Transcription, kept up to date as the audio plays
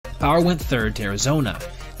Bauer went third to Arizona.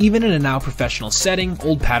 Even in a now professional setting,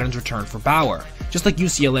 old patterns returned for Bauer. Just like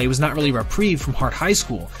UCLA was not really reprieved from Hart High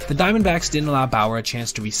School, the Diamondbacks didn't allow Bauer a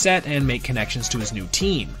chance to reset and make connections to his new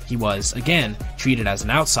team. He was, again, treated as an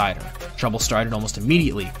outsider. Trouble started almost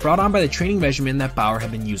immediately, brought on by the training regimen that Bauer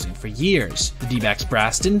had been using for years. The D-backs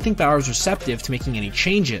brass didn't think Bauer was receptive to making any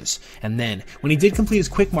changes, and then, when he did complete his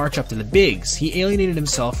quick march up to the bigs, he alienated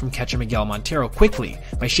himself from catcher Miguel Montero quickly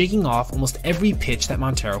by shaking off almost every pitch that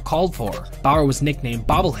Montero called for. Bauer was nicknamed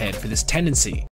Bobblehead for this tendency.